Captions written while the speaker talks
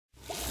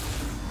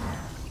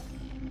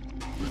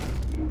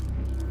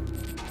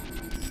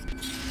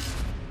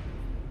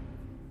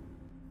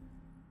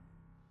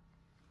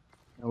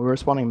were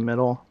spawning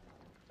middle.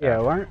 Yeah,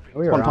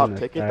 we were on top this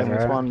ticket, guy, then we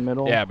right? spawned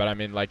middle. Yeah, but I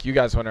mean, like, you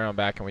guys went around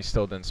back and we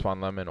still didn't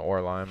spawn lemon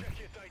or lime.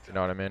 You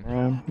know what I mean?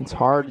 Yeah, it's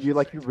hard. You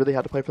really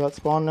had to play for that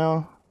spawn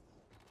now.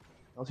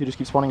 Else you just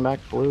keep spawning back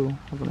blue.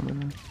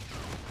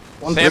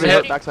 One's Sam really hit.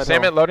 hurt backside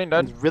Sam hill. hit loading,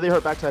 dead. One's really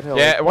hurt backside hill.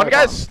 Yeah, one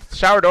guy's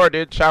shower door,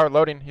 dude. Shower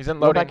loading. He's in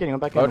Go loading. back in, go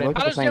back in. Loading. Look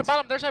at the Saints.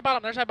 Bottom, their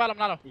side bottom,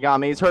 Nado. You got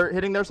me. He's hurt.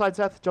 Hitting their side,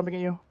 Seth. Jumping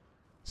at you.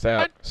 Stay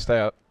up. Stay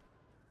up.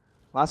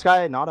 Last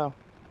guy, Nado.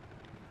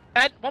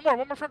 Ed, one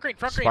more front green.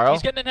 Spiral?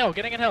 He's getting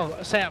in hill,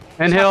 Sam.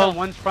 In hill,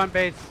 one's front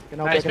base. Can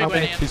help Nice, you, I can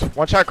big help you. win, He's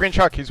one shot green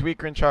chuck. He's weak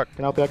green chuck. I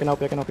can help you, I can help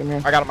you, I can help you. I'm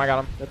here. I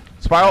got him. Good.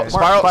 Spiral.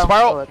 Spiral.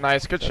 Oh,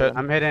 nice. Good shit.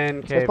 I'm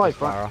hitting cave probably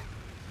spiral.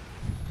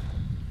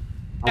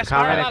 I'm Yeah, coming.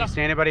 spiral. If you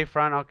see anybody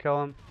front, I'll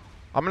kill him.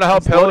 I'm gonna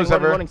help Loading, Hills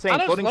ever. Loading Saints,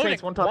 Nado's loading loading.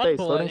 Saints, one top One base.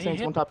 bullet, Loading he Saints,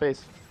 hit. one top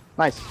base.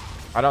 Nice.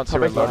 I don't see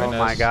where Top base. loading Oh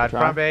my is. god, Try.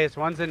 front base,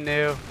 one's in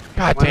new.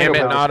 God One damn it,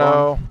 go play for Nado.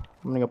 spawn.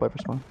 I'm gonna go play for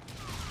spawn.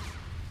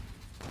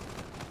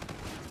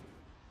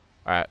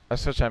 Alright,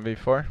 let's switch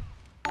MV4.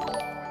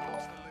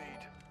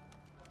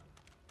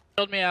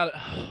 Killed me out.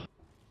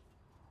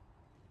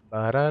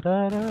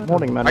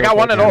 Holding man. I got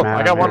one at old. man,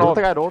 I got one man. old.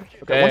 I got old.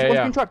 Okay, Yeah, one's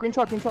yeah, green truck, green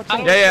truck, green truck. I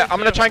don't- Yeah, I'm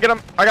gonna try and get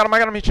him. I got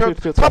him. He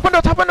choked. Field, Top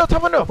window. Top window.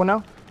 Up one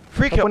now.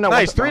 Free Up kill. window,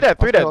 Nice. one- Three dead.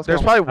 let's go. There's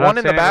I probably don't one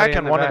in see the back anybody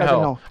and in one the in back.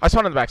 hell. No. I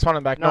spawned in the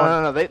back.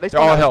 No. They They're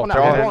all hill. spawned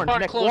They're all out. hill. Warren,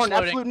 Nick, Close Warren,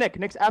 loading. absolute Nick.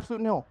 Nick's absolute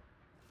in hill.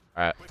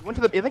 Alright. Went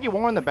to the. I think he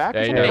won in the back.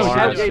 Yeah, or he something? did.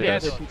 No, He he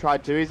did. did. He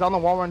tried to. He's on the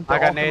wall run. I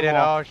got naded.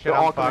 Oh shit, They're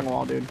all I'm coming fucked.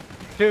 wall, dude.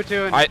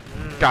 2-2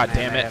 and... God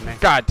damn it.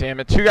 God damn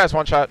it. Two guys,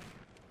 one shot.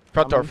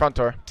 Front door.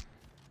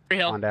 Free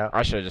hill. Spawned out.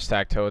 I should have just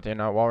tagged hill with you,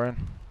 not wall run.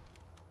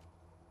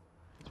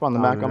 Spawned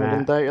in the back on me, man.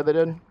 didn't they? Yeah, they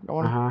did. Go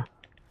on. Uh-huh.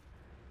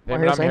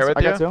 Damon, I'm here Saints. with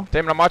I got you. two.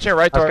 Damon, I'm watching your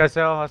right door. Let's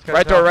go,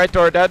 Right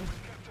door, dead.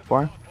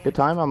 Four. Good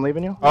time. I'm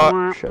leaving you.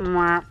 Shit.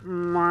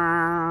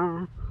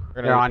 We're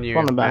They're gonna- on you,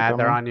 Spawn in the back, Matt.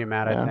 They're don't on you,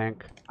 Matt, Yeah. I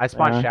think. I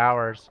spawned Yeah.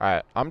 showers.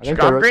 Alright, I'm think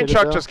they green rotated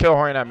chuck, though. just kill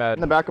Horny at In med.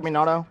 the back of me,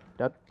 Nado.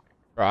 Dead.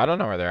 Bro, I don't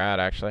know where they're at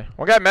actually.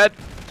 One guy med.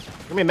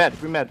 Give me a med.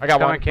 Give me a med. I got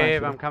Coming one.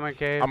 cave, I'm coming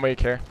cave. I'm weak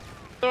here.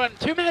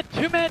 Two mid.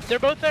 They're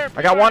both there.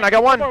 I got one.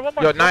 One more,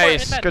 Yo, in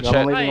nice. med. Good Yeah, shit.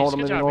 I'm leaving old. I'm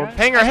Good leaving job, old. guys.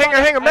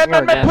 Hanger. Med.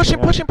 Hanger,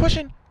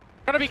 Pushing.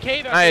 Trying to be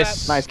cave after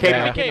Nice. that. Nice. Cave.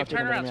 Yeah. Cave.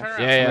 Turn around. Yeah,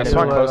 Yeah, it's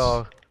fine close.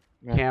 Little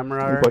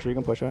camera. You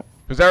can push it.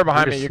 Who's there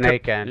behind I'm me? just You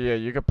snake could, end. yeah,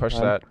 you could push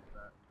that.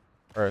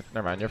 Or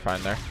never mind, you're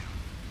fine there.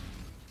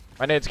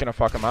 My nade's gonna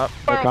fuck him up.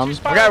 Spiral, comes.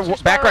 two One spiral, guy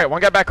two back spiral. right.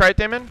 One guy back right,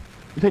 Damon.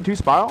 You take two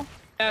spiral?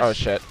 Yes. Oh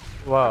shit.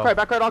 Whoa.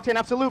 Back right, Octane,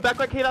 absolute. Back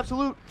right, Cave,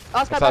 absolute.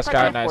 Last guy, That's back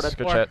guy. right. Nice.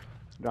 Good Four. shit.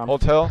 Down.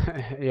 Hold hill.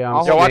 Yeah,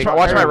 I'll I'm Yo, watch hold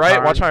my Snake.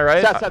 right. Watch my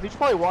right. Seth, you should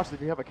probably watch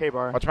if you have a K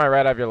bar. Watch my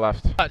right. I have your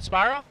left.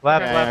 Spiral?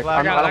 Left, Okay. left, Yeah,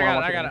 I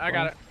left. got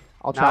I it.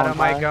 I'll Nado challenge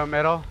might high. go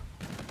middle.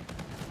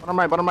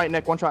 Bottom right,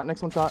 Nick. One shot,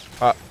 Nick's one shot.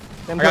 I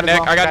Sam's got good as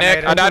Nick. well. I got Nick.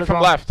 naded. I died as from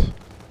well. left.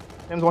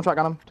 Sam's one shot,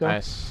 got him. Two.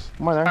 Nice.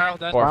 One more there. Spiral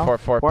dead. Four.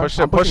 Four. Push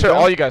I'm it. Push pushing it. two.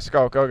 All you guys.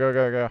 Go.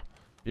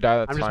 You die.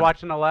 That's I'm just fine.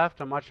 watching the left.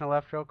 I'm watching the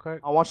left real quick.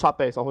 I'll watch top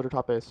base. I'll hold your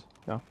top base.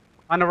 Yeah.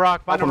 On the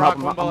rock, Help him, one I'm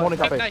holding bullet.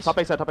 top base. Nice. Top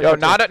base, top base. Yo,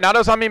 top base.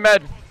 Nado's on me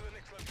med.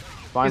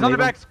 Fine, He's on the leave him.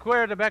 back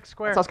square,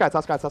 That's guy.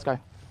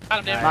 Got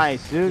him, Damon.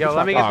 Nice, dude. Yo, Good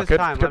let me shot. get Oh, this good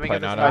time. play, Let me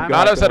get this Nado. time. Good.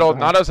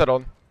 Nado's at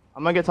old.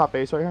 I'm gonna get top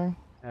base right here.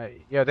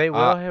 Yo, they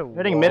will hit.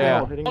 Hitting mid Yeah.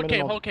 and hitting Hold mid cave,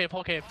 and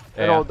hold cave.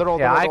 Yeah.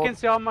 Yeah, I can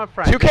see all my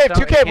friends. Two cave. Just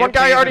One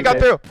guy can't already see got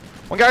anything.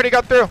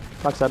 through.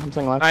 Like I said, I'm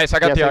saying left. Nice, I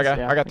got the other guy.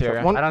 yeah. I got the other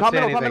guy. One I don't top see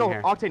middle, anything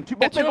here. Octane. Two,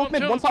 Yeah, both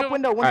mid. One's two. top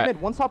window, one's Alright.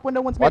 mid. One's top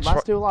window, one's Watch mid. Last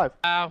for- two alive.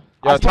 Ow.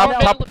 Yo, I spawned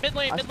top. Mid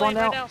lane I right spawned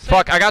out. now.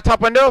 Fuck, I got top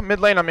window. Mid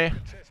lane on me.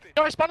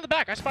 Yo, I spawned in the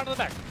back. Yo,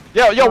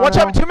 watch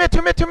no. out. Two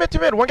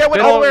mid. One guy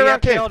went all the way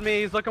around cave. Killed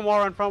me. He's looking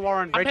war on front war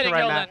on. I'm Right to hitting right,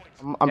 hill Matt.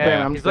 then. I'm Yeah.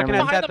 banging. I'm He's just looking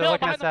banging. at Seth. the They're mill,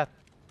 looking at behind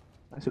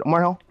Seth.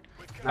 More hill.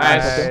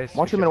 Nice.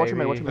 Watch your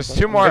mid. There's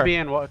two more.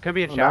 Could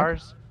be in Back.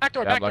 showers. Back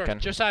door. Yeah, I'm looking.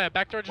 Josiah,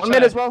 back door, Josiah. One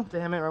mid as well.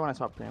 Damn it! Right when I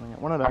stopped spamming it.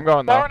 One of them. I'm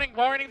going though.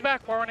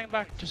 Warning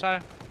back, Josiah.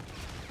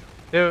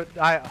 Dude,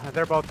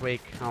 they're both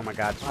weak. Oh my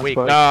god, That's weak.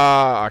 good.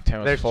 Nah, Octane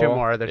was There's full. two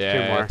more, there's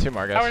Yeah, two more. Two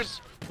more guys.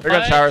 Showers. They're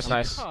good showers, What?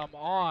 nice. Come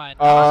on.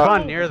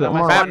 Spawn near them.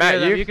 Matt, Spawn Matt, near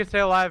them. you- You can stay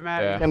alive,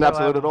 Matt. Yeah. You can Sam's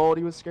stay absolute alive. at old.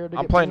 He was scared to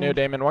I'm get playing me. new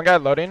Damon. One guy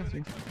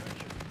loading.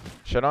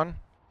 Shit on.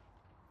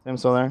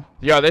 Sam's still there.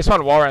 Yo, they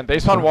spawned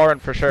Warren.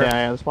 For sure.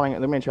 Yeah, they're spawning.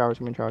 They're main showers.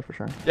 For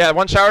sure. Yeah,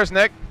 one showers,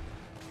 Nick.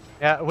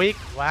 Yeah, weak.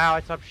 Wow,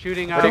 I stopped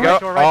shooting. Where'd he go? Right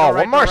door, right Oh, door,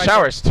 right one more door, right door.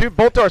 showers. Two,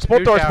 both doors.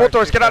 Both showers,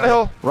 doors. two Get out of the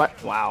showers. hill.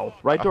 Right. Wow.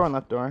 Right door and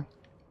left door.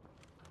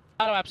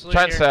 Auto absolutely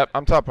Try and here. step.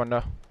 I'm top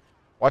window.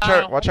 Watch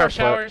our One more flip.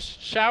 showers.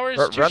 Showers.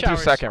 Run Two through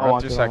showers. second. Oh, Run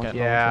watch through it, second. watch it.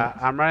 Yeah,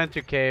 I'm running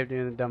through cave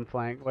doing the dumb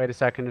flank. Wait a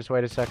second, just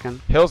wait a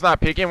second. Hill's not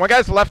peeking. One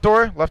guy's left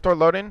door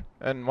loading,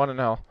 and one in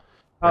hell.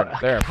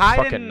 They're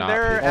hiding fucking not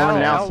there. peeking. One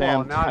now, L Sam.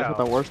 wall, That's Nado.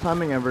 the worst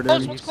timing ever, Close,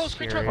 dude. one's close.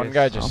 Screen serious? truck. One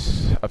guy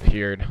just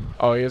appeared.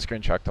 Oh, he was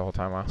green chuck the whole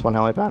time. Wow. That's one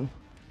helipad.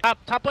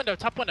 Top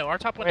window. Our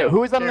top window. Wait,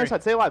 who is that on their Scary.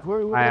 side? Stay alive.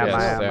 Who I am, is I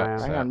that? am.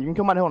 Hang on. You can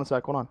kill my hill in a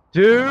sec. Hold on.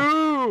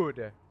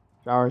 Dude!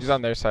 Showers. He's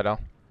on their side, L.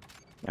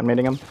 I'm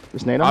nading him.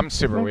 Just nade him. I'm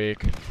super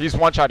weak. He's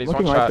one shot.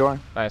 Looking right door.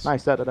 Nice.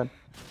 Nice. Dead.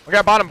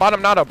 Okay, bottom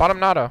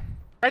Nado.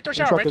 Right door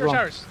shower. truck Right as door well.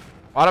 showers.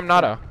 Bottom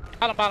Nado.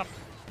 Bottom.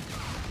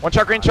 One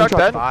shot green chuck, truck.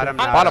 dead. Bottom,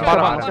 Bottom,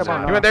 Nado.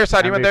 bottom. He went their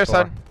side.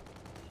 MV4.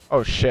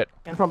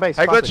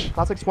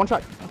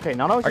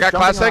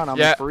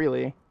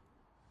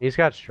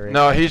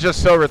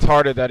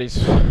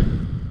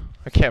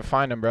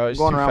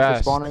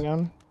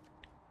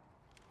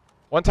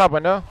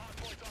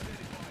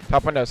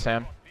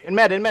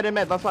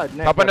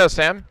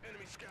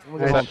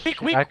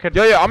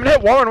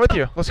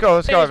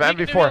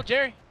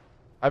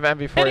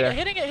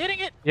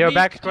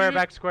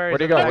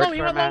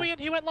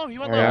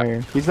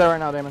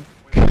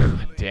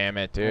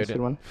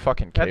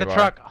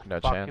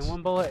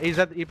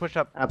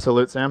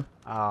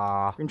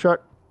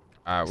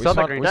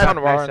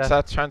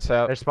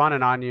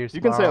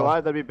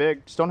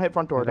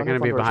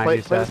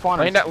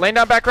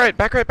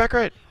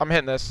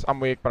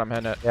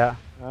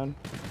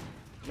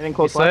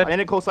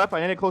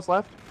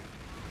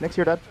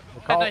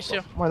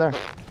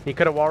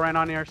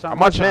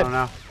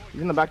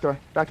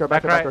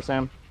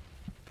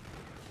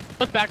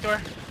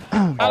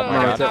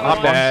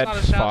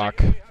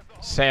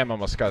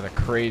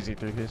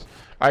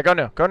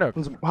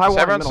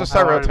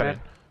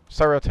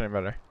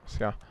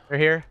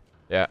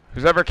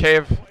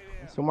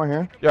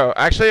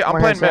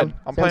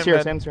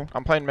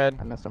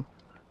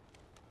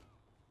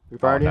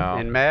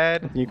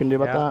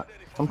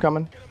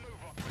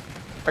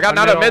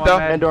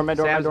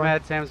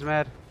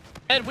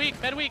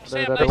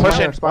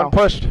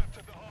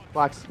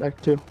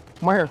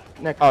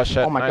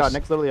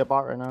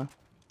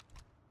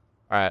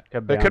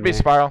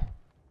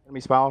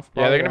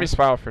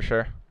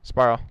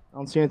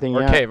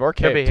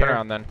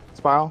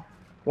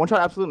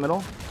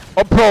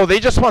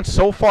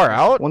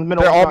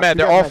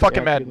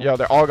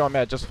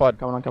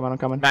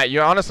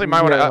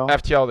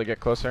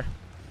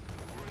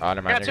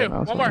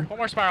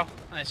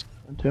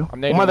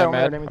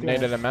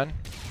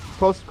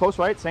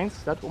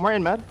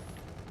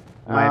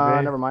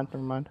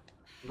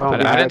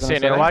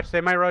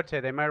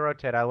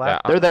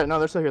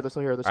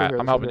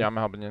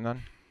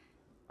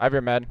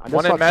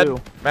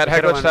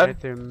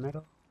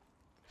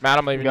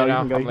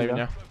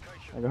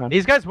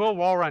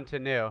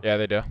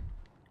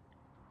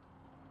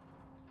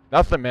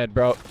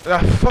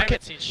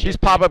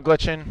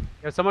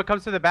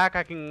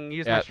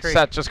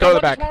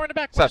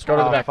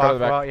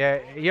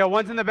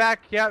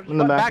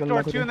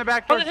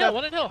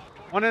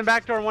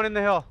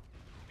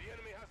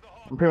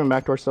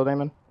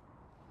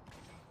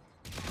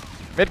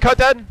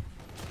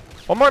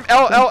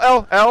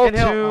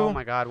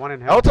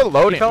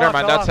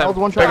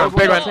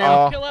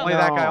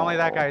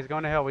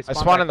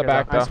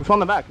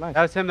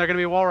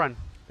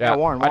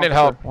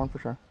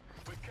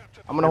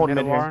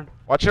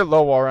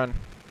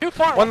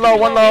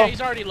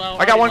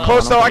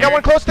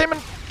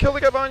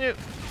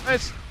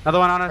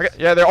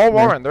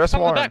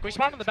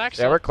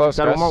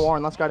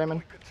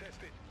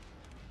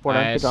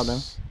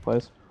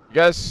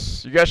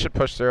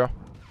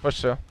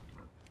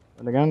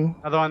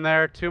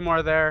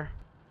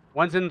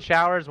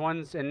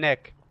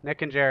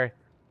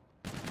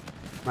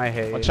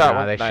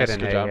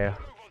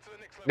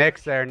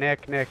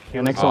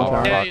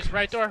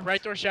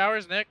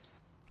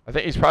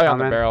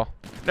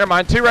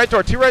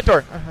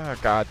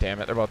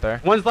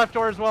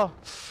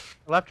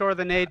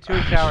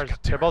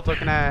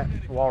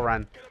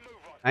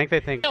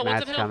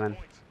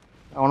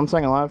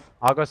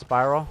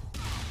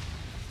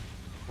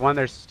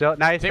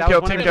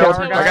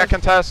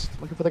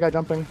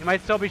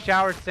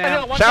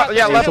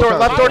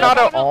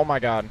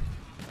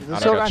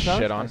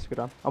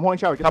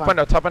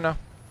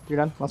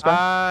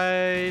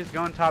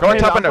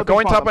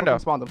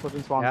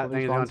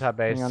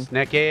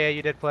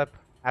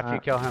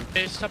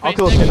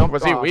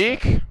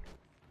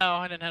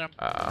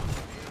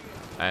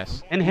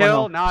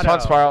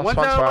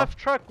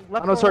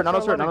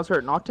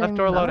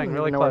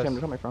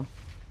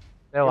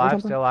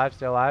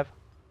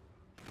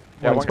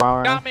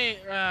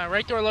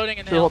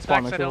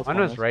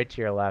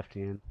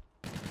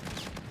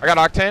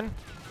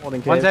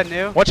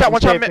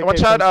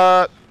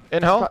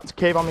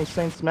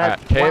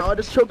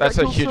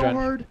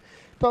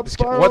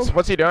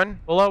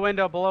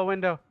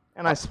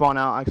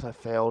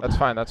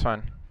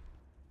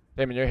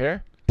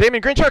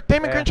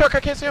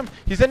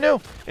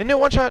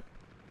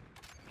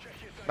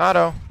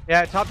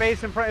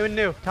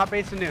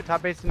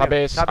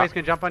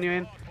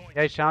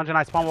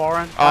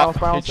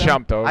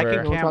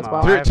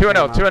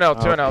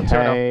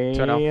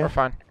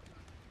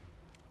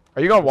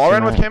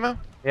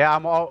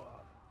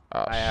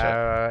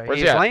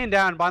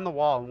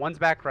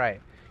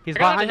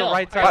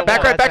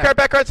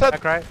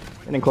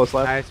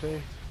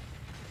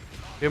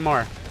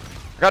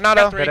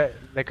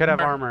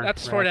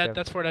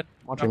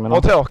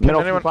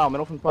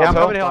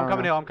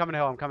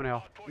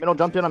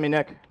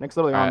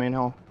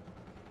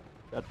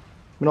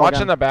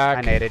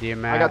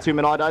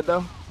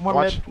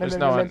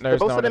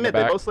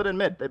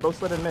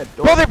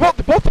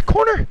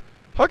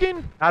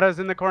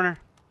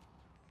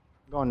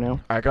 Going new.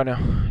 Alright, go now.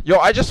 Yo,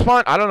 I just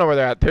spawned. I don't know where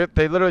they're at.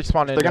 They literally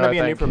spawned in. They're gonna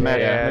be I a new think. from med.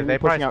 Yeah, They're gonna they be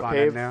pushing probably out spawned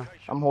cave. in now.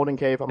 I'm holding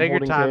cave. I'm Take your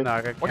holding time,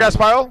 cave. dog. One guy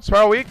spiral.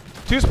 Spiral weak.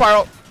 2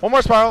 spiral. 1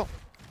 more spiral.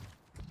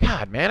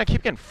 God, man, I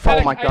keep getting Oh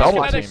fucking my god,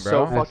 double I'm team,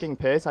 so bro. fucking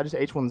pissed. I just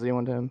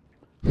H1Z1 to him.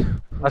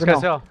 Let's go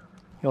still.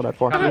 Heal that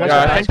for. Yeah, You guys Yeah, are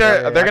I think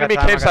nice. they're gonna be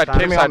I got cave time, side. I got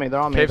Cave time. side. They're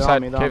on me, Cave they're on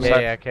side. me, they're on Cave me. Yeah,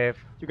 side. yeah,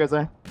 cave. You guys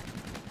there?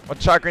 One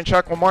shot, green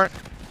chuck. 1 more.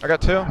 I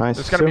got 2. Nice.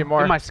 There's gonna be Two.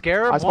 more. Am I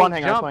scared? I Won't spawned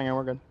hang. I jump. spawned hang.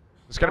 We're good.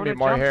 There's gonna be Wanna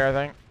more jump? here, I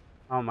think.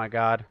 Oh my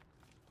god.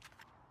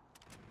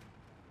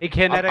 He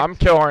kinetic. I'm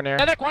kill horn here.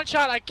 Kinetic one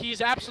shot. Like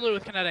he's absolute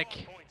with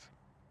kinetic.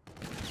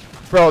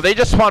 Bro, they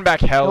just spawned back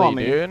Kill heli, on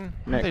me. dude. Why are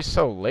Nick. they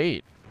so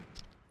late?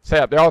 Stay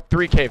up. They're all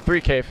 3 cave. 3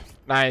 cave.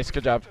 Nice.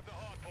 Good job.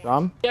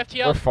 Dom? We're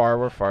FTL. far.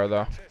 We're far,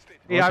 though.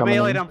 Yeah, I coming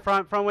meleeed in. him.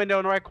 Front window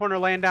in the right corner,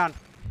 laying down.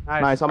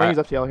 Nice. I'm gonna Alright.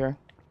 use FTL here. You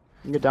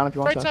can get down if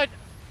you want Right to. side.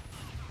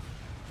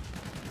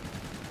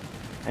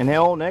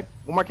 Inhale, Nick.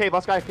 One more cave.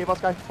 Last guy. Cave.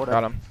 Last guy.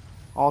 Got him.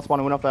 All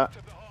spawning. Went off that.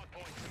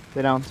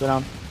 Stay down. Stay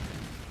down.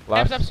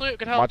 Left. Cam's absolute.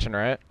 Good help. Watching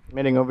right.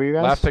 Meeting over you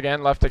guys. Left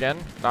again. Left again.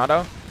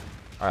 Nado.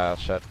 Alright,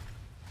 shit.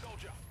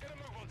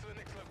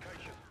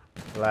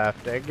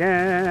 Left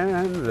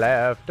again.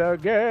 Left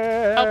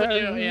again. Helping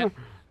you, yeah.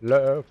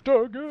 Left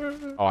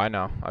again. Oh, I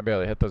know. I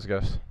barely hit those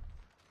guys.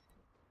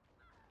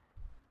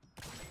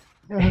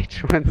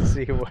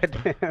 H1Z with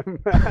him.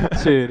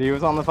 Dude, he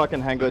was on the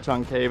fucking head glitch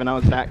on cave, and I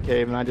was that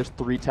cave, and I just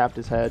 3-tapped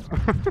his head.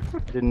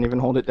 Didn't even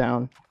hold it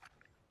down.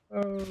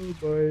 Oh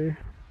boy.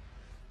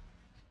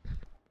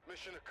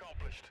 Mission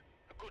accomplished.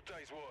 A good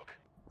day's work.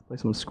 Play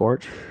some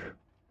Scorch.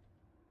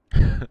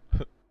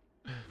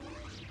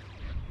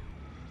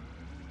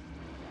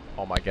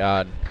 Oh my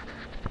god.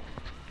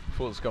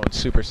 Fool's going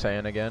Super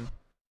Saiyan again.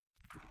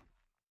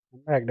 I'm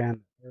back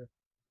down.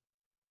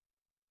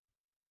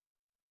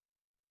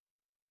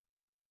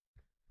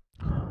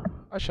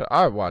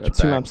 I watch Got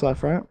 2 back. maps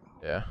left, right?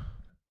 Yeah.